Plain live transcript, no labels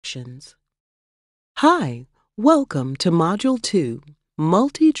infections. Hi, welcome to Module 2,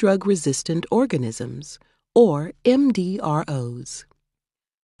 Multidrug Resistant Organisms, or MDROs.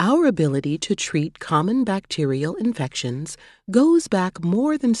 Our ability to treat common bacterial infections goes back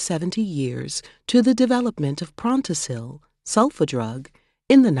more than 70 years to the development of Prontosil, sulfadrug,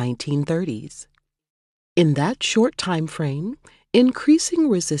 in the 1930s. In that short time frame, increasing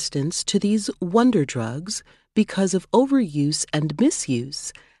resistance to these wonder drugs because of overuse and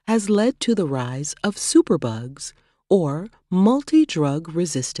misuse has led to the rise of superbugs, or multi-drug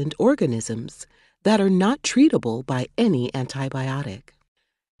resistant organisms, that are not treatable by any antibiotic.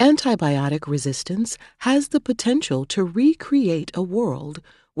 Antibiotic resistance has the potential to recreate a world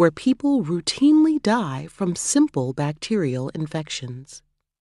where people routinely die from simple bacterial infections.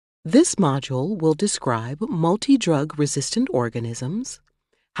 This module will describe multi-drug resistant organisms,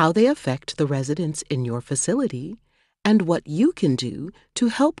 how they affect the residents in your facility, and what you can do to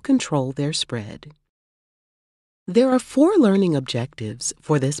help control their spread. There are 4 learning objectives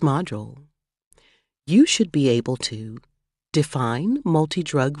for this module. You should be able to define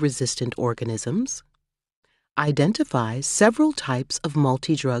multidrug resistant organisms, identify several types of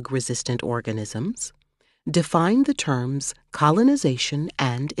multidrug resistant organisms, define the terms colonization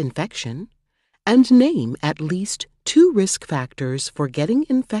and infection, and name at least 2 risk factors for getting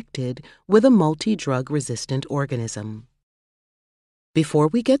infected with a multidrug resistant organism. Before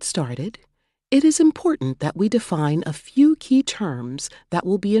we get started, it is important that we define a few key terms that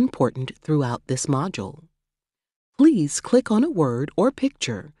will be important throughout this module. Please click on a word or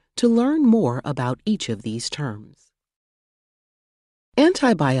picture to learn more about each of these terms.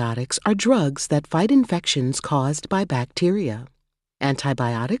 Antibiotics are drugs that fight infections caused by bacteria.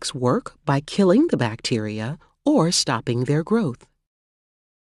 Antibiotics work by killing the bacteria or stopping their growth.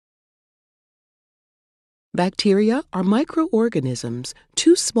 Bacteria are microorganisms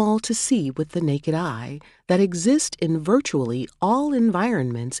too small to see with the naked eye that exist in virtually all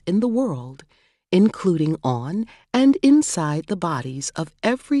environments in the world, including on and inside the bodies of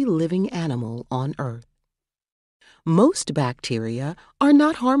every living animal on Earth. Most bacteria are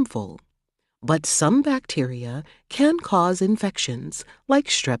not harmful, but some bacteria can cause infections like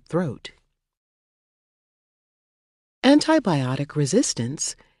strep throat. Antibiotic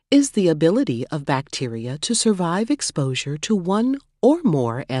resistance is the ability of bacteria to survive exposure to one or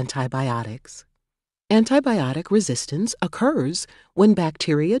more antibiotics. Antibiotic resistance occurs when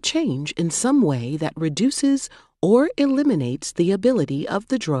bacteria change in some way that reduces or eliminates the ability of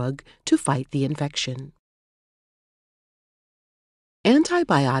the drug to fight the infection.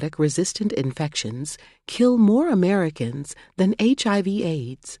 Antibiotic-resistant infections kill more Americans than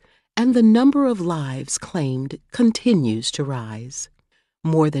HIV/AIDS, and the number of lives claimed continues to rise.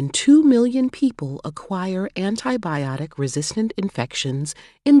 More than 2 million people acquire antibiotic-resistant infections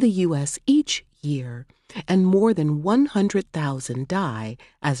in the U.S. each year, and more than 100,000 die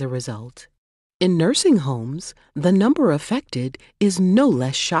as a result. In nursing homes, the number affected is no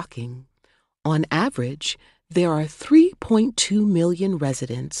less shocking. On average, there are 3.2 million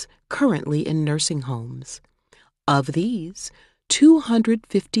residents currently in nursing homes. Of these,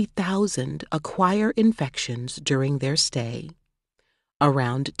 250,000 acquire infections during their stay.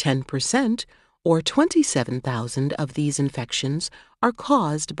 Around 10%, or 27,000 of these infections, are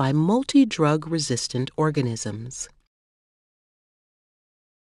caused by multi-drug resistant organisms.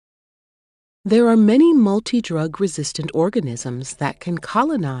 There are many multi-drug resistant organisms that can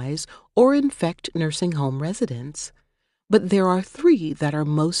colonize or infect nursing home residents, but there are 3 that are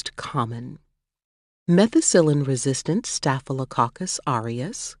most common. Methicillin-resistant Staphylococcus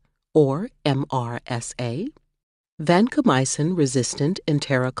aureus, or MRSA, vancomycin-resistant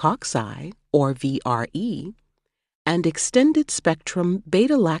enterococci, or VRE, and extended-spectrum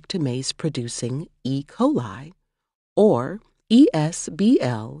beta-lactamase-producing E. coli, or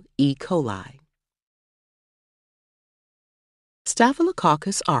ESBL E. coli.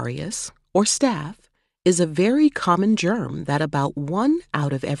 Staphylococcus aureus, or staph, is a very common germ that about 1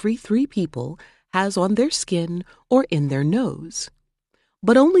 out of every 3 people has on their skin or in their nose,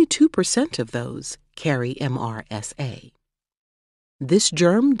 but only 2% of those carry MRSA. This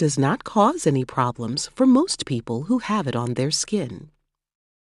germ does not cause any problems for most people who have it on their skin,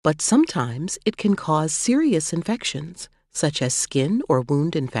 but sometimes it can cause serious infections, such as skin or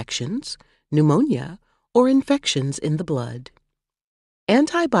wound infections, pneumonia, or infections in the blood.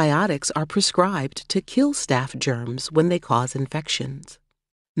 Antibiotics are prescribed to kill staph germs when they cause infections.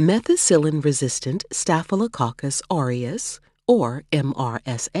 Methicillin-resistant Staphylococcus aureus, or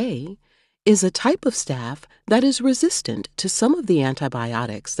MRSA, is a type of staph that is resistant to some of the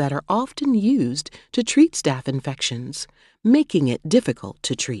antibiotics that are often used to treat staph infections, making it difficult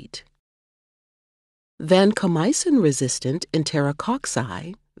to treat. Vancomycin-resistant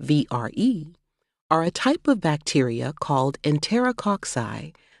enterococci, VRE, are a type of bacteria called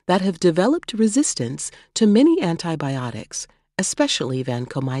enterococci that have developed resistance to many antibiotics, especially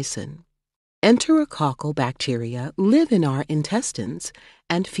vancomycin. Enterococcal bacteria live in our intestines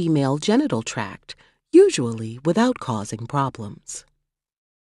and female genital tract, usually without causing problems.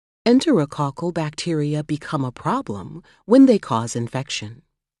 Enterococcal bacteria become a problem when they cause infection.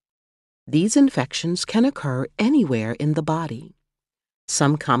 These infections can occur anywhere in the body.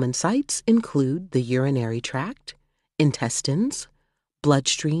 Some common sites include the urinary tract, intestines,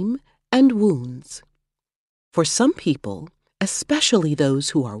 bloodstream, and wounds. For some people, especially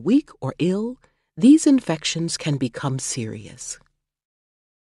those who are weak or ill, these infections can become serious.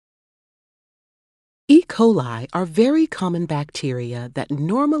 E. coli are very common bacteria that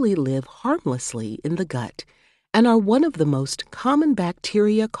normally live harmlessly in the gut and are one of the most common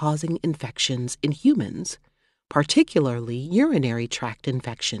bacteria-causing infections in humans, particularly urinary tract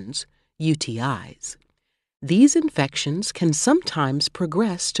infections, UTIs. These infections can sometimes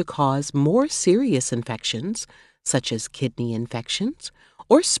progress to cause more serious infections, such as kidney infections,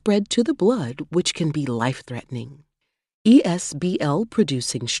 or spread to the blood, which can be life-threatening.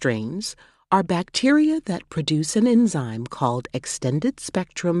 ESBL-producing strains are bacteria that produce an enzyme called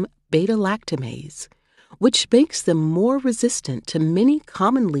extended-spectrum beta-lactamase, which makes them more resistant to many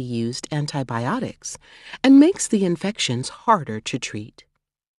commonly used antibiotics and makes the infections harder to treat.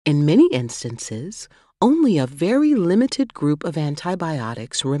 In many instances, only a very limited group of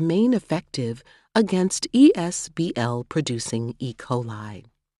antibiotics remain effective against ESBL-producing E. coli.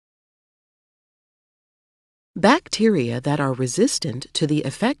 Bacteria that are resistant to the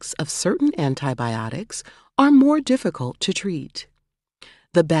effects of certain antibiotics are more difficult to treat.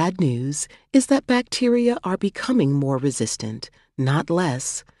 The bad news is that bacteria are becoming more resistant, not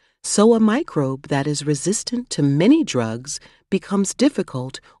less, so a microbe that is resistant to many drugs becomes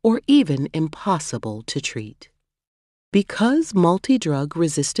difficult or even impossible to treat. Because multidrug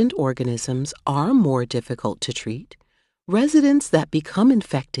resistant organisms are more difficult to treat, residents that become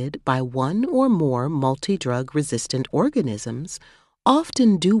infected by one or more multidrug resistant organisms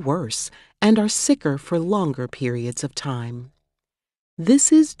often do worse and are sicker for longer periods of time.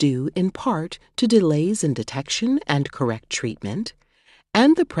 This is due in part to delays in detection and correct treatment,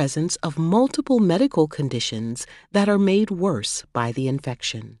 and the presence of multiple medical conditions that are made worse by the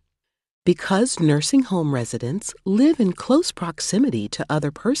infection. Because nursing home residents live in close proximity to other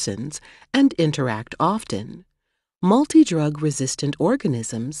persons and interact often, multidrug-resistant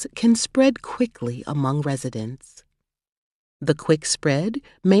organisms can spread quickly among residents. The quick spread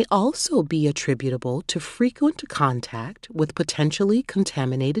may also be attributable to frequent contact with potentially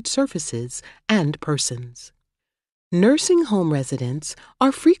contaminated surfaces and persons. Nursing home residents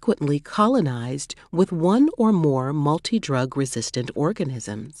are frequently colonized with one or more multidrug-resistant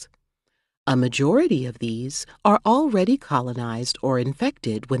organisms. A majority of these are already colonized or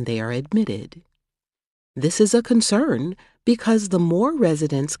infected when they are admitted. This is a concern because the more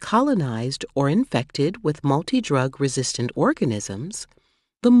residents colonized or infected with multidrug-resistant organisms,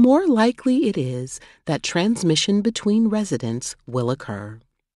 the more likely it is that transmission between residents will occur.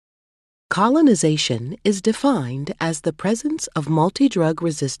 Colonization is defined as the presence of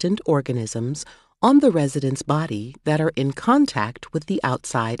multidrug-resistant organisms on the resident's body that are in contact with the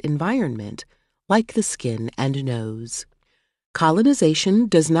outside environment, like the skin and nose. Colonization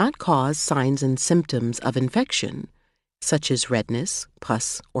does not cause signs and symptoms of infection, such as redness,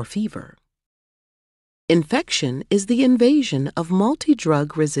 pus, or fever. Infection is the invasion of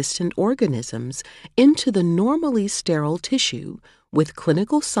multidrug-resistant organisms into the normally sterile tissue with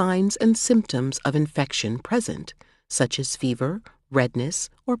clinical signs and symptoms of infection present, such as fever, redness,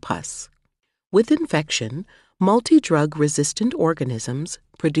 or pus. With infection, multidrug-resistant organisms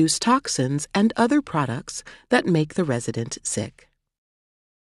produce toxins and other products that make the resident sick.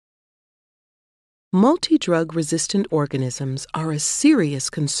 Multidrug-resistant organisms are a serious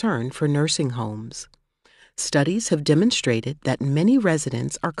concern for nursing homes. Studies have demonstrated that many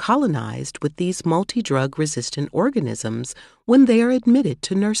residents are colonized with these multidrug-resistant organisms when they are admitted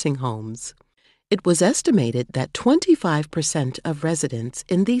to nursing homes. It was estimated that 25% of residents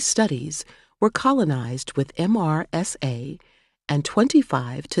in these studies were colonized with MRSA, and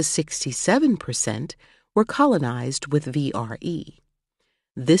 25 to 67% were colonized with VRE.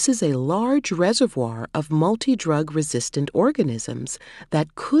 This is a large reservoir of multidrug-resistant organisms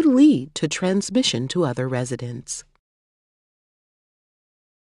that could lead to transmission to other residents.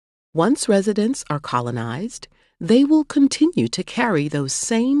 Once residents are colonized, they will continue to carry those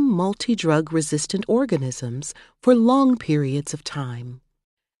same multi-drug-resistant organisms for long periods of time.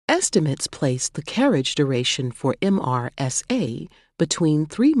 Estimates place the carriage duration for MRSA between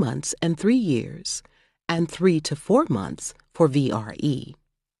 3 months and 3 years, and 3 to 4 months for VRE.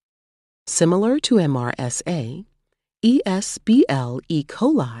 Similar to MRSA, ESBL E.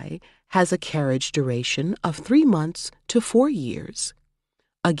 coli has a carriage duration of 3 months to 4 years.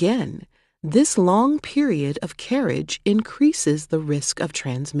 Again, this long period of carriage increases the risk of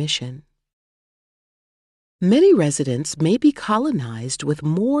transmission. Many residents may be colonized with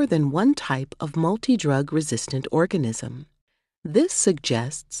more than one type of multi-drug-resistant organism. This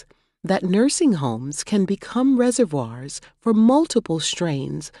suggests that nursing homes can become reservoirs for multiple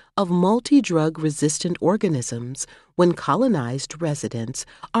strains of multi-drug-resistant organisms when colonized residents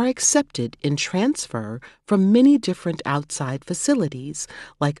are accepted in transfer from many different outside facilities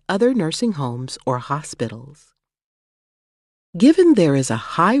like other nursing homes or hospitals. Given there is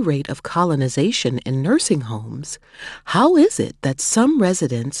a high rate of colonization in nursing homes, how is it that some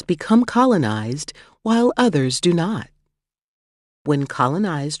residents become colonized while others do not? When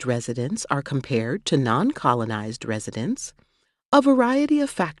colonized residents are compared to non-colonized residents, a variety of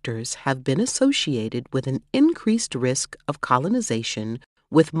factors have been associated with an increased risk of colonization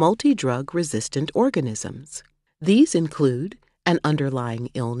with multi-drug-resistant organisms. These include an underlying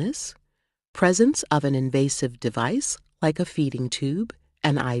illness, presence of an invasive device like a feeding tube,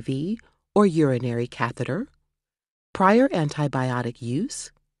 an IV, or urinary catheter, prior antibiotic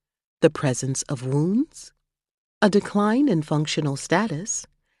use, the presence of wounds, a decline in functional status,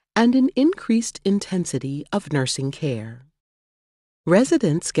 and an increased intensity of nursing care.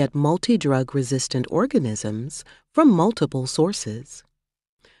 Residents get multi-drug-resistant organisms from multiple sources.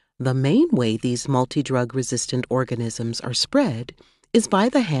 The main way these multi-drug-resistant organisms are spread is by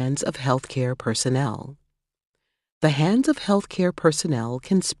the hands of healthcare personnel. The hands of healthcare personnel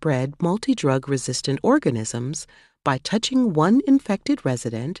can spread multi-drug-resistant organisms by touching one infected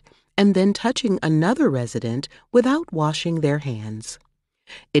resident and then touching another resident without washing their hands.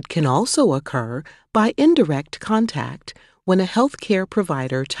 It can also occur by indirect contact when a healthcare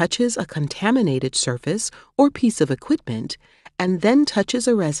provider touches a contaminated surface or piece of equipment and then touches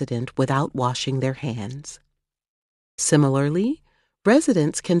a resident without washing their hands. Similarly,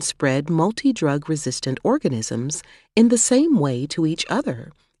 residents can spread multi-drug-resistant organisms in the same way to each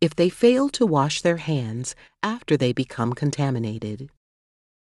other if they fail to wash their hands after they become contaminated.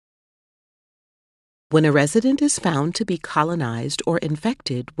 When a resident is found to be colonized or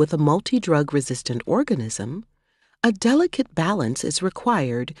infected with a multi-drug-resistant organism, a delicate balance is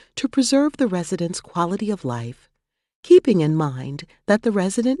required to preserve the resident's quality of life, keeping in mind that the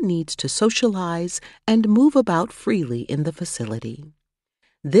resident needs to socialize and move about freely in the facility.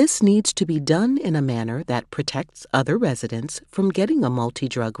 This needs to be done in a manner that protects other residents from getting a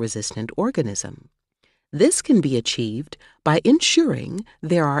multi-drug-resistant organism. This can be achieved by ensuring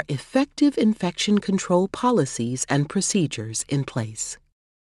there are effective infection control policies and procedures in place.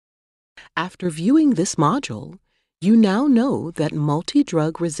 After viewing this module, you now know that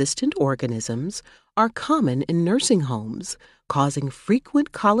multi-drug-resistant organisms are common in nursing homes, causing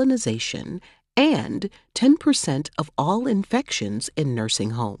frequent colonization and 10% of all infections in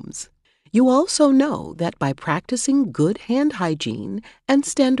nursing homes. You also know that by practicing good hand hygiene and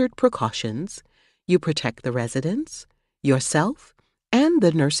standard precautions, you protect the residents, yourself, and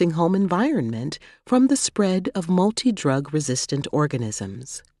the nursing home environment from the spread of multi-drug-resistant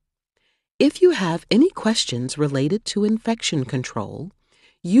organisms. If you have any questions related to infection control,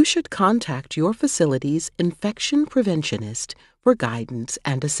 you should contact your facility's infection preventionist for guidance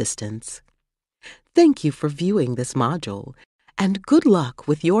and assistance. Thank you for viewing this module, and good luck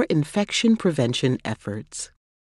with your infection prevention efforts.